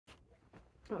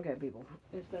Okay, people,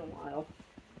 it's been a while,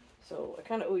 so I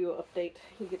kind of owe you an update.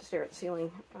 You get to stare at the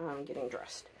ceiling. I'm getting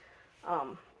dressed.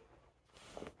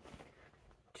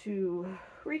 To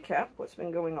recap what's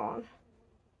been going on,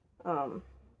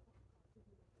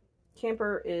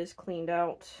 camper is cleaned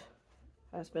out.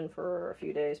 Has been for a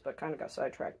few days, but kind of got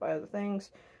sidetracked by other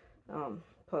things.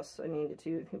 Plus, I needed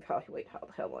to evaluate how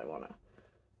the hell I want to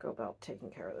go about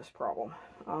taking care of this problem.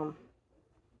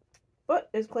 But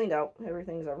it's cleaned out.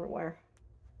 Everything's everywhere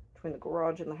between the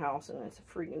garage and the house, and it's a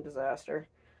freaking disaster.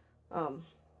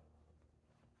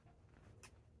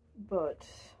 But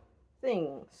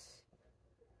things,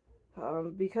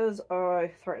 because I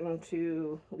threatened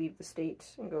to leave the state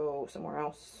and go somewhere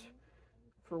else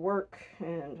for work,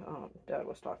 and Dad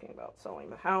was talking about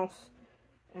selling the house,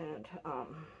 and how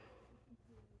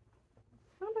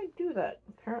did I do that?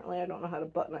 Apparently I don't know how to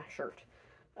button a shirt.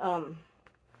 Dad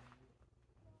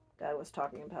was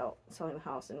talking about selling the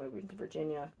house and moving to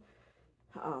Virginia.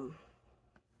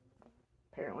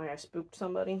 Apparently I spooked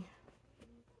somebody,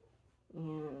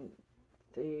 and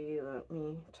they let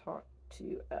me talk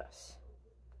to S.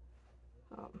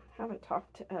 Haven't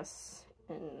talked to S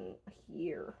in a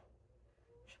year.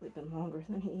 Actually been longer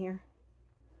than a year.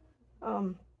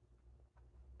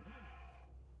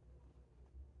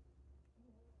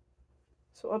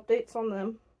 So updates on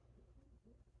them.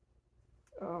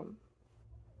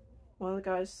 One of the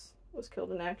guys was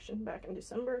killed in action back in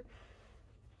December.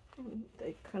 And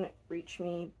they couldn't reach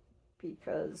me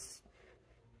because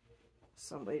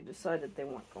somebody decided they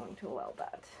weren't going to allow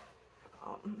that.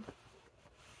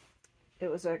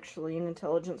 It was actually an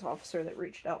intelligence officer that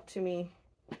reached out to me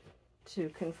to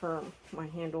confirm my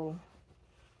handle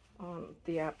on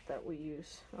the app that we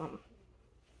use.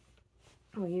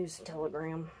 We use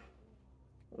Telegram,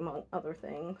 among other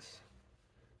things.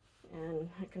 And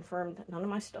I confirmed that none of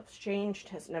my stuff's changed,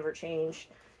 has never changed,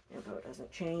 info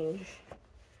doesn't change.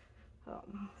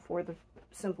 For the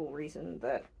simple reason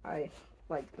that I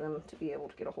like them to be able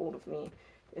to get a hold of me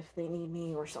if they need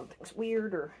me or something's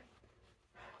weird or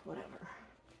whatever.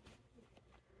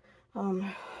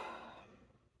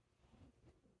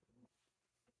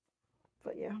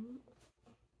 But yeah.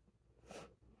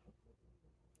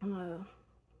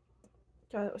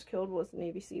 Guy that was killed was a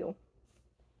Navy SEAL.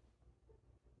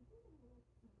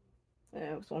 And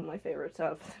it was one of my favorites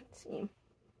out of the team.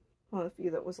 One of the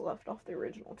few that was left off the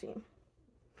original team.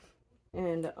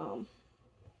 And,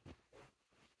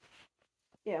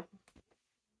 yeah.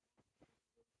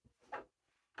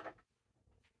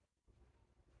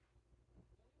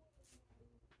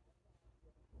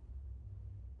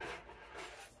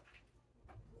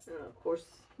 Of course,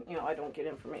 you know, I don't get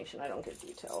information, I don't get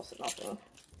details, nothing.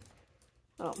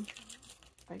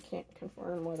 I can't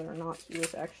confirm whether or not he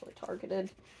was actually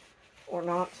targeted or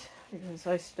not, because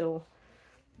I still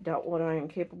doubt what I am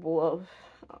capable of,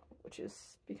 which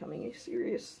is becoming a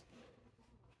serious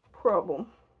problem.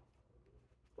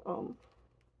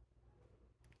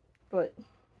 But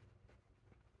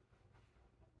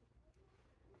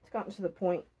it's gotten to the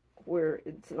point where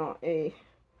it's not a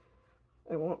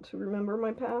I want to remember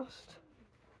my past.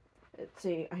 It's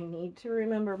a I need to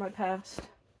remember my past.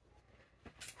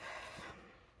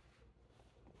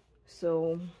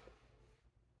 So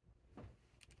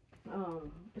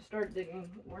I started digging.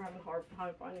 We're having a hard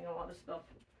time finding a lot of stuff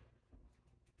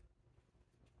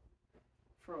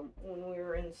from when we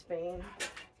were in Spain.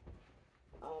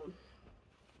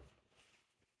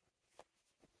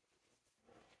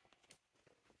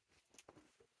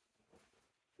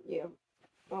 Yeah.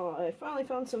 I finally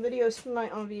found some videos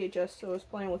tonight on VHS, so I was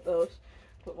playing with those,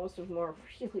 but most of them are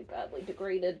really badly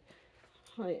degraded.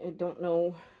 I don't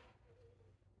know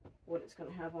what it's going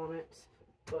to have on it,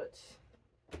 but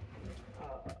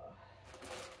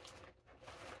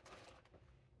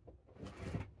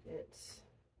it's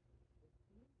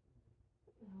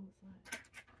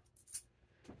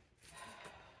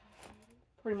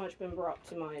pretty much been brought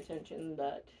to my attention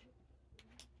that,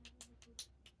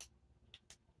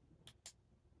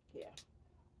 yeah,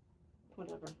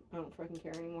 whatever, I don't freaking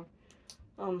care anymore.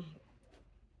 The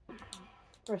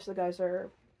rest of the guys are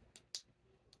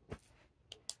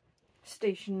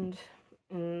stationed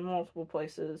in multiple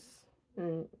places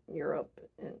in Europe,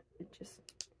 and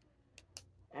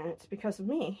it's because of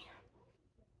me.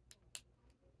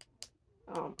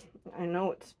 I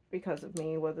know it's because of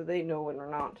me, whether they know it or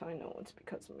not. I know it's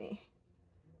because of me.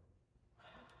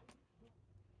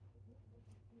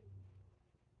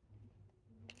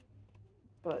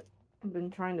 But I've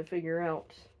been trying to figure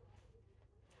out.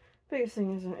 Biggest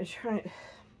thing is trying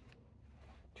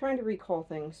to recall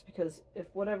things, because if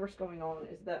whatever's going on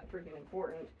is that freaking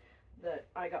important, that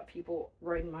I got people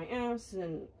riding my ass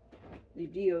and the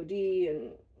DOD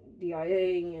and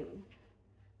DIA and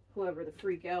whoever the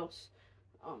freak else,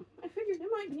 I figured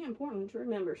it might be important to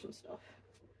remember some stuff.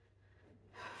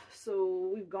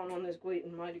 So we've gone on this great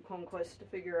and mighty conquest to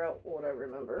figure out what I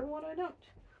remember and what I don't.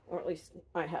 Or at least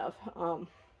I have.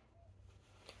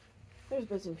 There's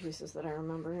bits and pieces that I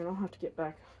remember, and I'll have to get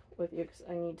back with you because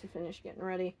I need to finish getting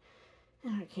ready.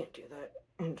 And I can't do that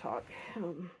and talk.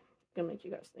 Gonna make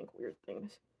you guys think weird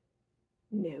things.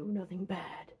 No, nothing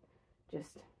bad.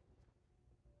 Just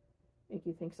make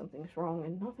you think something's wrong,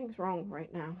 and nothing's wrong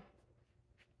right now.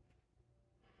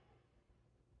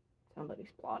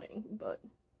 Somebody's plotting, but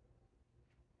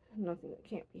nothing that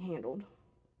can't be handled.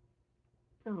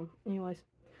 Anyways,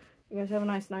 you guys have a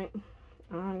nice night.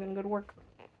 I'm gonna go to work.